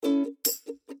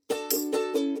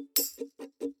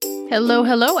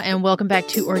Hello, and welcome back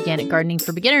to Organic Gardening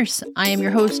for Beginners. I am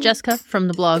your host, Jessica, from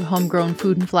the blog Homegrown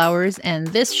Food and Flowers, and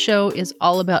this show is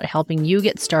all about helping you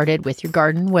get started with your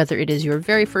garden, whether it is your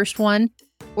very first one,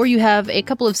 or you have a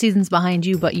couple of seasons behind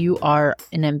you, but you are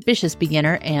an ambitious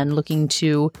beginner and looking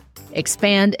to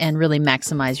expand and really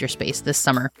maximize your space this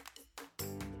summer.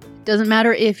 Doesn't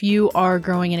matter if you are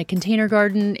growing in a container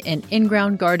garden, an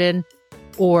in-ground garden,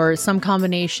 or some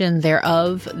combination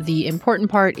thereof. The important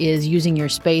part is using your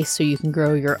space so you can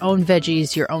grow your own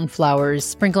veggies, your own flowers,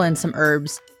 sprinkle in some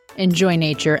herbs, enjoy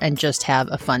nature, and just have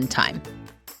a fun time.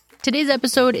 Today's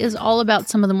episode is all about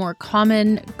some of the more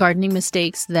common gardening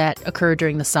mistakes that occur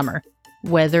during the summer.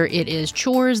 Whether it is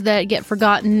chores that get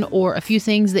forgotten or a few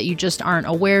things that you just aren't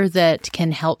aware that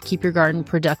can help keep your garden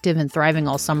productive and thriving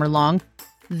all summer long.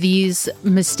 These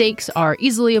mistakes are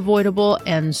easily avoidable,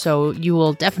 and so you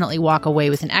will definitely walk away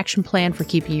with an action plan for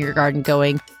keeping your garden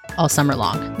going all summer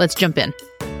long. Let's jump in.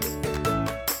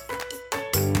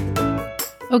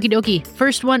 Okie dokie.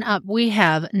 First one up, we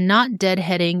have not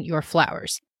deadheading your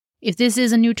flowers. If this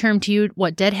is a new term to you,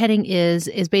 what deadheading is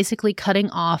basically cutting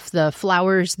off the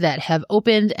flowers that have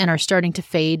opened and are starting to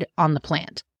fade on the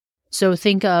plant. So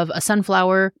think of a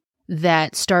sunflower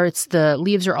that starts, the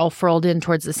leaves are all furled in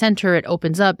towards the center, it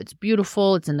opens up, it's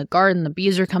beautiful, it's in the garden, the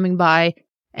bees are coming by,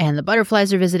 and the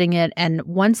butterflies are visiting it, and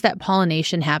once that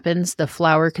pollination happens, the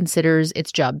flower considers its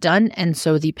job done, and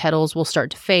so the petals will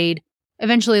start to fade.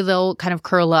 Eventually they'll kind of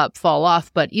curl up, fall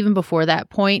off, but even before that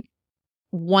point,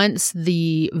 once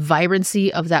the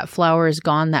vibrancy of that flower is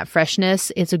gone, that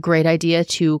freshness, it's a great idea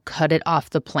to cut it off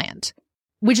the plant.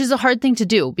 Which is a hard thing to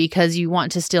do because you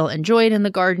want to still enjoy it in the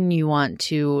garden, you want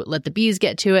to let the bees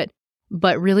get to it,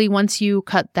 but really once you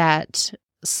cut that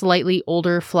slightly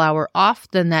older flower off,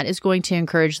 then that is going to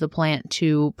encourage the plant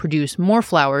to produce more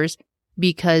flowers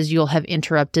because you'll have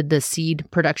interrupted the seed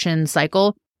production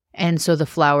cycle. And so the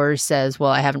flower says, well,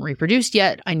 I haven't reproduced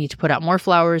yet, I need to put out more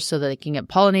flowers so that they can get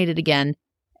pollinated again.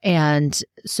 And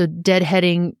so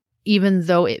deadheading, even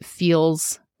though it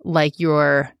feels like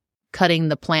you're cutting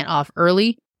the plant off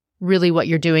early, really what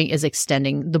you're doing is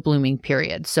extending the blooming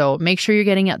period. So make sure you're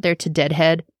getting out there to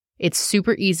deadhead. It's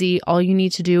super easy. All you need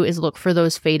to do is look for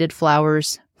those faded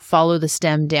flowers, follow the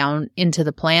stem down into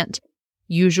the plant.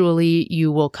 Usually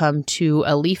you will come to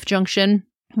a leaf junction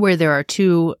where there are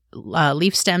two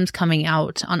leaf stems coming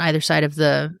out on either side of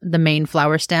the main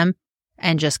flower stem,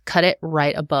 and just cut it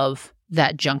right above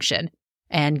that junction.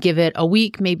 And give it a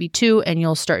week, maybe two, and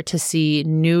you'll start to see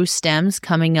new stems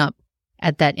coming up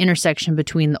at that intersection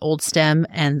between the old stem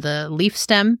and the leaf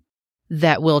stem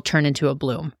that will turn into a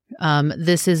bloom.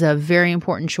 This is a very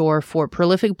important chore for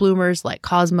prolific bloomers like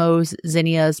cosmos,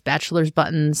 zinnias, bachelor's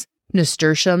buttons,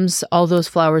 nasturtiums. All those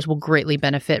flowers will greatly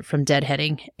benefit from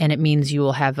deadheading, and it means you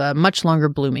will have a much longer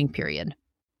blooming period.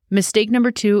 Mistake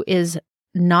number 2 is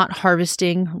not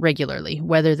harvesting regularly,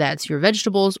 whether that's your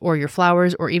vegetables or your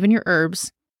flowers or even your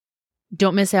herbs.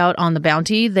 Don't miss out on the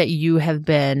bounty that you have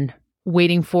been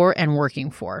waiting for and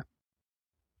working for.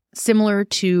 Similar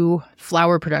to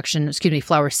flower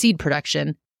seed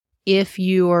production, if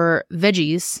your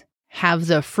veggies have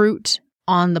the fruit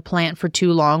on the plant for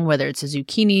too long, whether it's a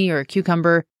zucchini or a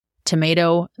cucumber,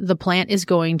 tomato, the plant is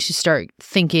going to start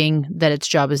thinking that its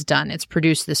job is done. It's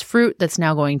produced this fruit that's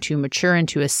now going to mature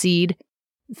into a seed.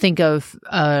 Think of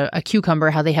a cucumber,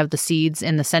 how they have the seeds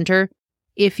in the center.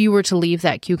 If you were to leave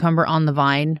that cucumber on the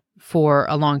vine for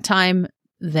a long time,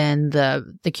 then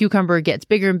the cucumber gets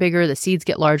bigger and bigger, the seeds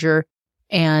get larger,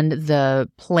 and the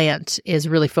plant is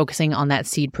really focusing on that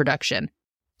seed production.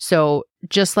 So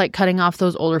just like cutting off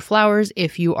those older flowers,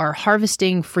 if you are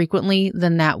harvesting frequently,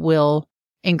 then that will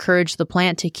encourage the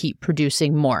plant to keep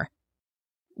producing more.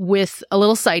 With a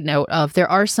little side note of, there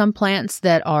are some plants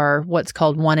that are what's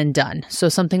called one and done. So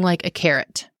something like a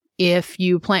carrot. If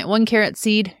you plant one carrot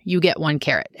seed, you get one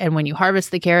carrot. And when you harvest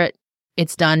the carrot,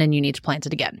 it's done and you need to plant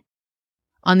it again.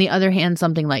 On the other hand,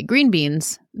 something like green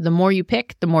beans, the more you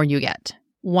pick, the more you get.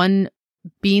 One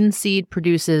bean seed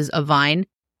produces a vine,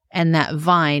 and that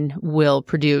vine will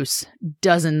produce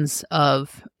dozens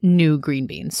of new green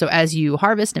beans. So as you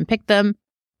harvest and pick them,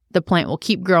 the plant will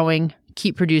keep growing,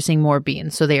 keep producing more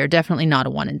beans. So they are definitely not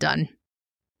a one and done.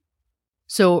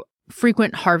 So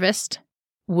frequent harvest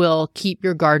will keep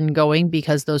your garden going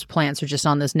because those plants are just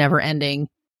on this never-ending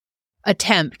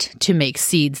attempt to make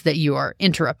seeds that you are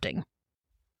interrupting.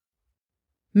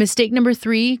 Mistake number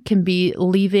 3 can be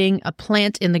leaving a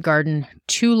plant in the garden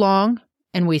too long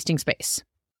and wasting space.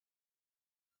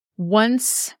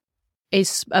 Once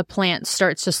a plant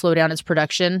starts to slow down its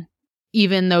production,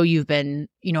 even though you've been,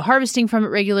 harvesting from it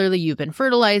regularly, you've been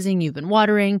fertilizing, you've been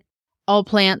watering, all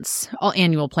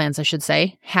annual plants, I should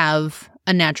say, have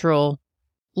a natural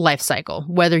life cycle.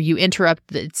 Whether you interrupt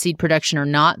the seed production or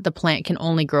not, the plant can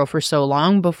only grow for so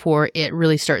long before it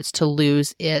really starts to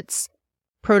lose its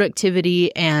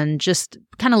productivity and just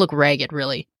kind of look ragged,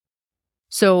 really.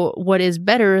 So what is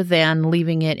better than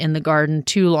leaving it in the garden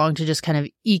too long to just kind of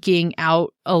eking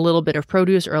out a little bit of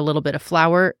produce or a little bit of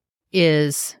flower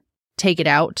is take it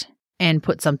out and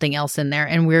put something else in there.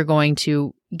 And we're going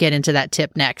to get into that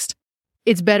tip next.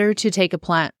 It's better to take a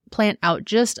plant out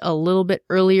just a little bit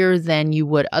earlier than you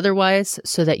would otherwise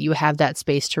so that you have that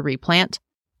space to replant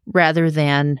rather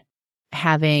than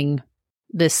having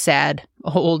this sad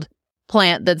old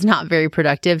plant that's not very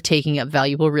productive taking up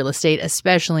valuable real estate,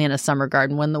 especially in a summer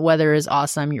garden when the weather is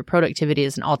awesome, your productivity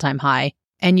is an all-time high,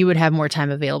 and you would have more time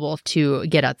available to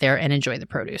get out there and enjoy the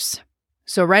produce.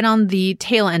 So right on the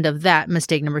tail end of that,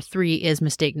 mistake number 3 is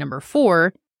mistake number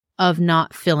 4 of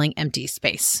not filling empty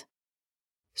space.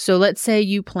 So let's say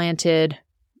you planted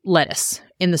lettuce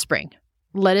in the spring.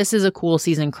 Lettuce is a cool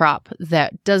season crop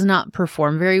that does not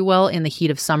perform very well in the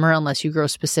heat of summer unless you grow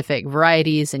specific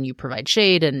varieties and you provide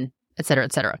shade and et cetera,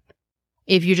 et cetera.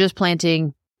 If you're just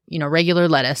planting, regular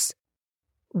lettuce,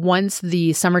 once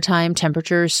the summertime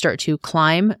temperatures start to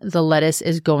climb, the lettuce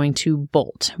is going to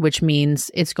bolt, which means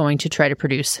it's going to try to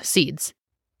produce seeds.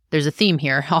 There's a theme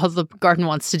here. All the garden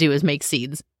wants to do is make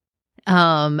seeds.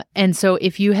 And so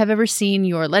if you have ever seen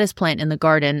your lettuce plant in the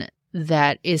garden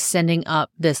that is sending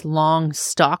up this long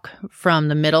stalk from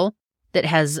the middle that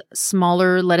has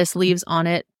smaller lettuce leaves on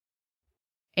it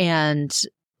and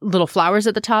little flowers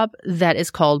at the top, that is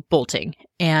called bolting.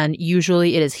 And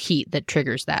usually it is heat that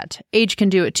triggers that. Age can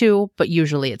do it too, but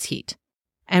usually it's heat.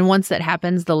 And once that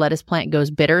happens, the lettuce plant goes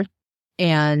bitter,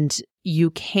 and you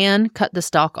can cut the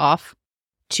stalk off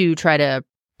to try to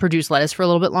produce lettuce for a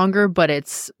little bit longer, but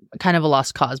it's kind of a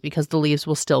lost cause because the leaves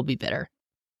will still be bitter.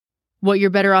 What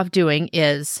you're better off doing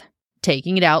is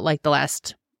taking it out like the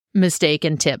last mistake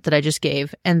and tip that I just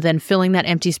gave, and then filling that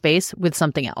empty space with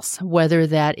something else, whether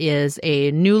that is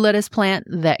a new lettuce plant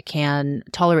that can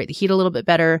tolerate the heat a little bit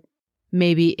better.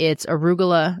 Maybe it's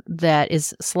arugula that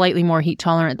is slightly more heat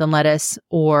tolerant than lettuce,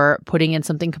 or putting in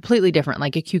something completely different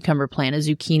like a cucumber plant, a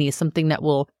zucchini, something that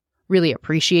will really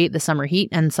appreciate the summer heat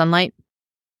and sunlight.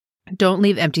 Don't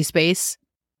leave empty space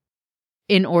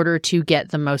in order to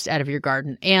get the most out of your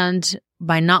garden. And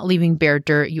by not leaving bare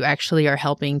dirt, you actually are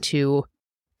helping to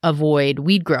avoid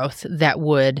weed growth that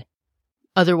would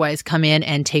otherwise come in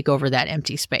and take over that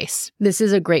empty space. This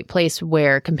is a great place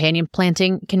where companion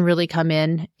planting can really come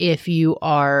in. If you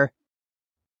are,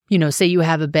 say you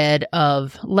have a bed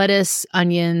of lettuce,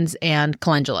 onions, and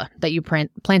calendula that you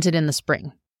planted in the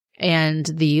spring, and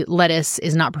the lettuce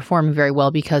is not performing very well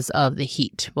because of the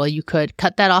heat. Well, you could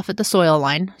cut that off at the soil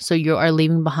line, so you are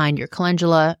leaving behind your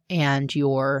calendula and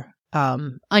your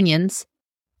onions.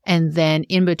 And then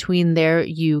in between there,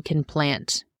 you can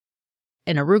plant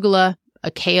an arugula,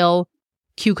 a kale,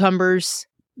 cucumbers,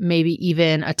 maybe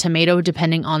even a tomato,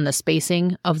 depending on the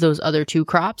spacing of those other 2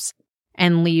 crops,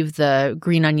 and leave the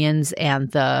green onions and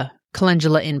the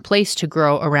calendula in place to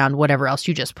grow around whatever else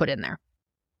you just put in there.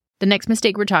 The next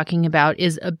mistake we're talking about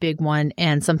is a big one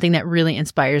and something that really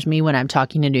inspires me when I'm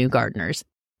talking to new gardeners.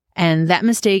 And that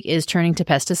mistake is turning to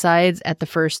pesticides at the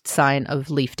first sign of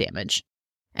leaf damage.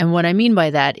 And what I mean by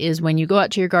that is when you go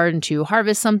out to your garden to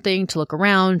harvest something, to look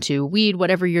around, to weed,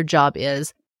 whatever your job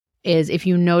is if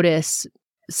you notice,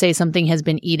 say something has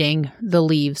been eating the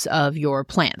leaves of your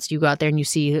plants. You go out there and you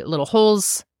see little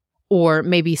holes, or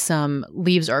maybe some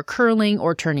leaves are curling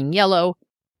or turning yellow,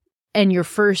 and your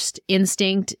first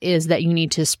instinct is that you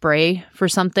need to spray for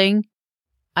something.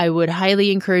 I would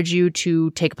highly encourage you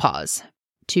to take a pause,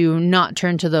 to not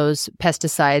turn to those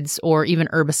pesticides or even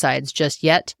herbicides just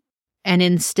yet, and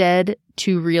instead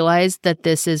to realize that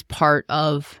this is part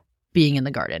of being in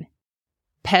the garden.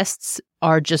 Pests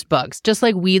are just bugs. Just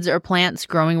like weeds are plants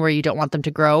growing where you don't want them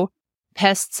to grow,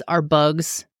 pests are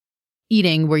bugs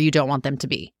eating where you don't want them to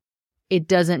be. It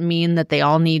doesn't mean that they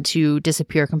all need to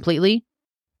disappear completely.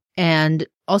 And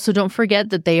also don't forget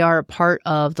that they are a part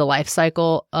of the life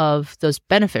cycle of those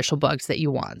beneficial bugs that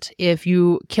you want. If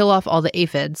you kill off all the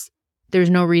aphids, there's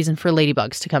no reason for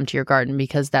ladybugs to come to your garden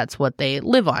because that's what they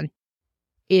live on.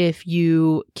 If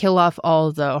you kill off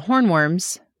all the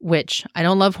hornworms, which I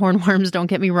don't love hornworms, don't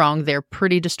get me wrong, they're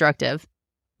pretty destructive.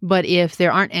 But if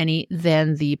there aren't any,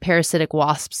 then the parasitic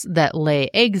wasps that lay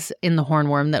eggs in the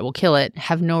hornworm that will kill it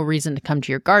have no reason to come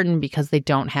to your garden because they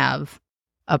don't have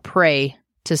a prey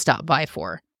to stop by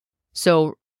for.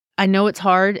 So I know it's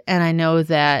hard, and I know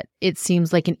that it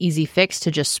seems like an easy fix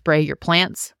to just spray your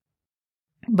plants,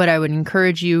 but I would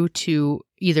encourage you to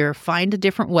either find a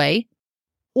different way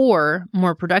or,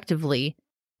 more productively,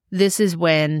 this is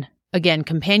when, again,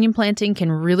 companion planting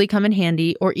can really come in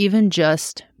handy, or even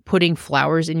just putting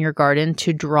flowers in your garden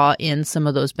to draw in some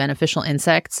of those beneficial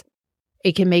insects.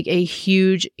 It can make a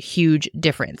huge, huge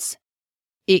difference.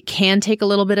 It can take a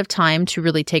little bit of time to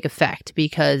really take effect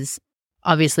because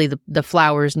obviously the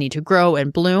flowers need to grow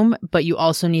and bloom, but you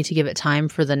also need to give it time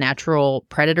for the natural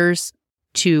predators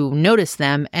to notice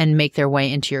them and make their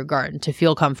way into your garden, to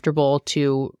feel comfortable,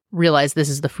 to realize this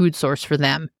is the food source for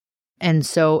them. And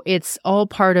so it's all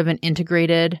part of an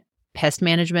integrated pest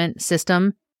management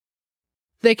system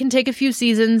that can take a few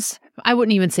seasons. I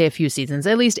wouldn't even say a few seasons,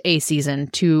 at least a season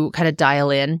to kind of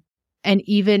dial in. And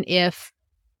even if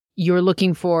you're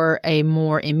looking for a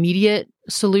more immediate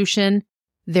solution,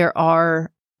 there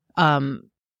are,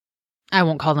 I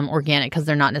won't call them organic because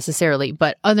they're not necessarily,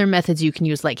 but other methods you can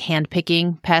use, like hand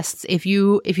picking pests. If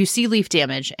you see leaf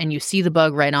damage and you see the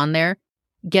bug right on there,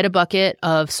 get a bucket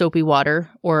of soapy water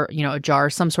or, a jar,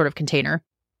 some sort of container,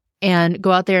 and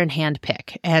go out there and hand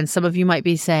pick. And some of you might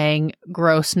be saying,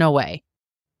 gross, no way.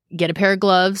 Get a pair of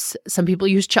gloves. Some people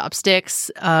use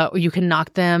chopsticks. You can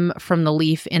knock them from the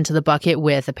leaf into the bucket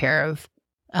with a pair of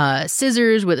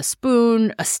scissors, with a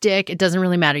spoon, a stick. It doesn't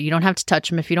really matter. You don't have to touch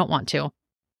them if you don't want to.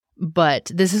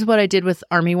 But this is what I did with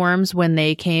armyworms when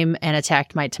they came and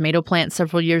attacked my tomato plant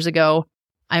several years ago.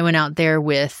 I went out there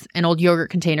with an old yogurt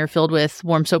container filled with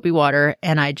warm soapy water,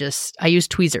 and I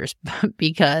used tweezers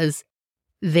because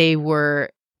they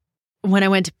were, when I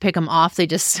went to pick them off, they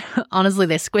just, honestly,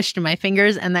 they squished in my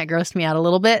fingers, and that grossed me out a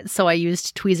little bit. So I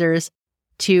used tweezers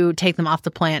to take them off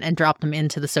the plant and drop them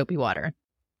into the soapy water.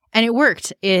 And it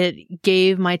worked. It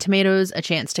gave my tomatoes a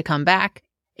chance to come back.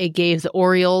 It gave the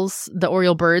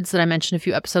Oriole birds that I mentioned a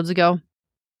few episodes ago,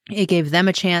 it gave them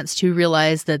a chance to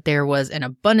realize that there was an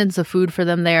abundance of food for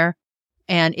them there.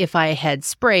 And if I had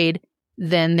sprayed,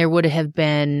 then there would have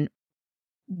been,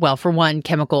 well, for one,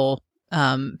 chemical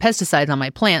pesticides on my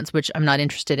plants, which I'm not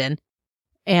interested in.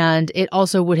 And it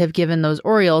also would have given those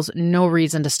Orioles no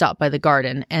reason to stop by the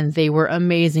garden. And they were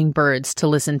amazing birds to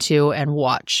listen to and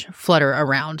watch flutter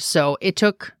around. So it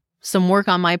took some work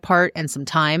on my part and some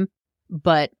time,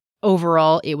 but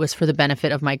overall, it was for the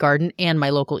benefit of my garden and my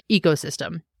local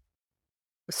ecosystem.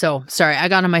 So, sorry, I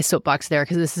got on my soapbox there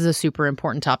because this is a super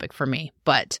important topic for me.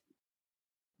 But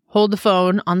hold the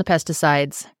phone on the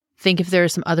pesticides. Think if there are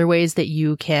some other ways that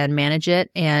you can manage it.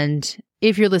 And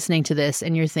if you're listening to this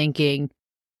and you're thinking,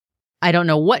 I don't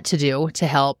know what to do to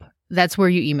help, that's where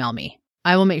you email me.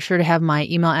 I will make sure to have my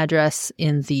email address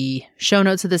in the show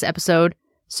notes of this episode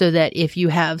so that if you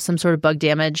have some sort of bug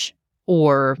damage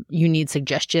or you need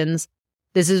suggestions,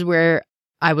 this is where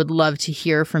I would love to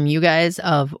hear from you guys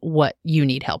of what you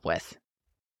need help with.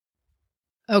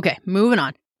 Okay, moving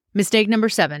on. Mistake number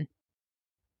 7.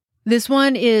 This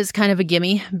one is kind of a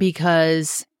gimme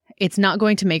because it's not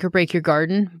going to make or break your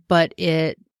garden, but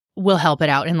it will help it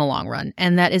out in the long run,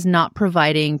 and that is not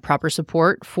providing proper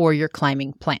support for your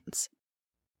climbing plants.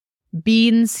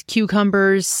 Beans,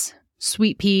 cucumbers,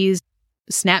 sweet peas,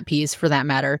 snap peas for that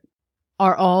matter,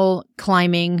 are all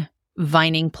climbing,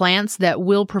 vining plants that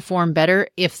will perform better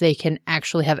if they can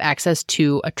actually have access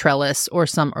to a trellis or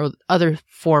some other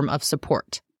form of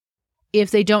support.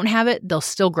 If they don't have it, they'll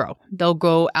still grow. They'll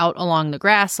go out along the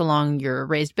grass, along your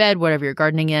raised bed, whatever you're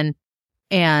gardening in,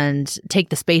 and take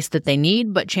the space that they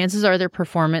need. But chances are their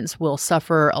performance will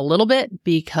suffer a little bit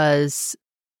because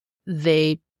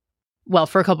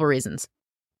for a couple of reasons.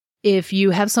 If you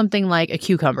have something like a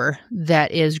cucumber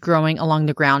that is growing along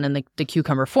the ground and the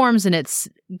cucumber forms and it's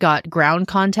got ground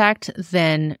contact,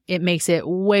 then it makes it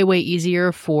way, way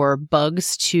easier for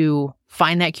bugs to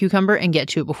find that cucumber and get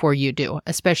to it before you do,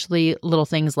 especially little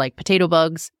things like potato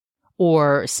bugs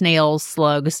or snails,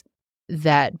 slugs,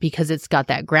 that because it's got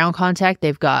that ground contact,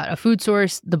 they've got a food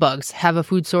source. The bugs have a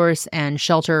food source and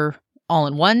shelter all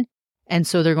in one. And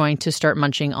so they're going to start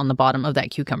munching on the bottom of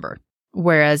that cucumber.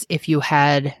 Whereas if you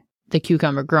had the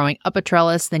cucumber growing up a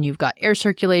trellis, then you've got air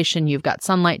circulation, you've got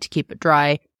sunlight to keep it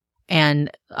dry, and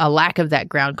a lack of that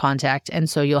ground contact. And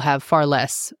so you'll have far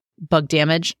less bug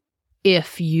damage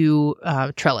if you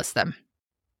trellis them.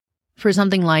 For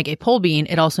something like a pole bean,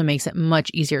 it also makes it much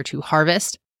easier to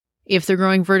harvest if they're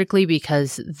growing vertically,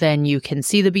 because then you can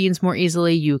see the beans more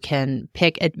easily. You can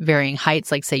pick at varying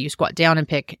heights, like say you squat down and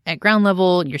pick at ground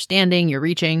level, you're standing, you're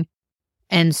reaching.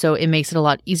 And so it makes it a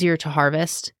lot easier to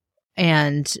harvest.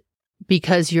 And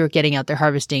because you're getting out there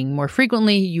harvesting more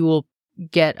frequently, you will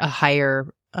get a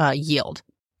higher yield.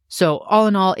 So all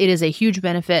in all, it is a huge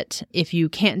benefit. If you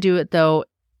can't do it though,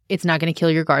 it's not going to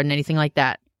kill your garden, anything like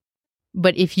that.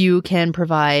 But if you can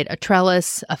provide a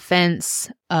trellis, a fence,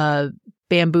 a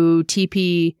bamboo,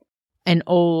 teepee, and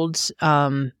old,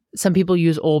 some people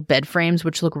use old bed frames,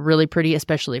 which look really pretty,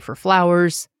 especially for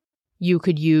flowers. You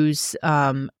could use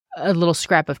a little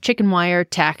scrap of chicken wire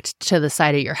tacked to the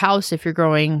side of your house if you're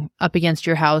growing up against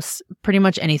your house. Pretty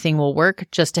much anything will work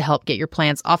just to help get your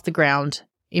plants off the ground,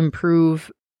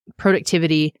 improve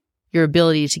productivity, your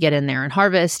ability to get in there and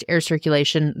harvest, air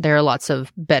circulation. There are lots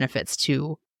of benefits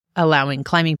to allowing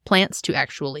climbing plants to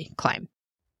actually climb.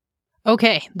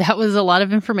 Okay, that was a lot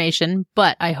of information,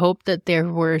 but I hope that there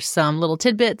were some little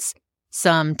tidbits,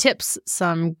 some tips,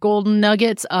 some golden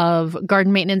nuggets of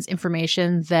garden maintenance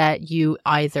information that you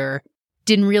either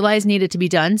didn't realize needed to be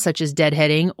done, such as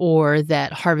deadheading, or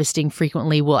that harvesting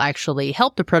frequently will actually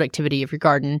help the productivity of your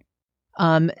garden,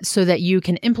 so that you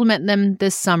can implement them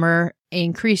this summer,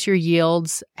 increase your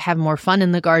yields, have more fun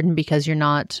in the garden because you're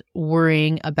not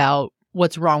worrying about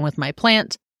what's wrong with my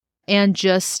plant, and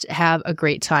just have a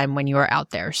great time when you are out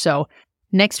there. So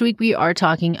next week, we are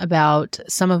talking about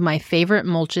some of my favorite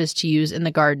mulches to use in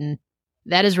the garden.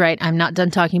 That is right. I'm not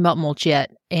done talking about mulch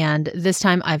yet. And this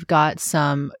time I've got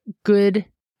some good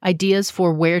ideas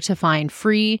for where to find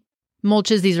free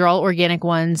mulches. These are all organic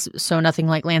ones, so nothing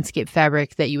like landscape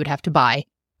fabric that you would have to buy.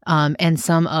 And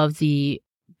some of the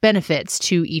benefits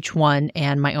to each one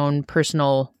and my own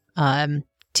personal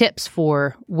tips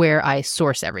for where I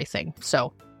source everything.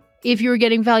 So if you are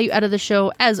getting value out of the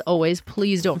show, as always,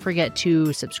 please don't forget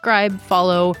to subscribe,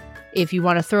 follow. If you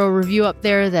want to throw a review up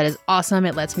there, that is awesome.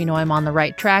 It lets me know I'm on the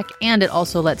right track, and it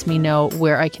also lets me know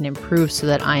where I can improve so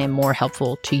that I am more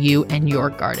helpful to you and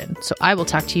your garden. So I will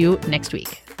talk to you next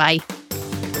week. Bye.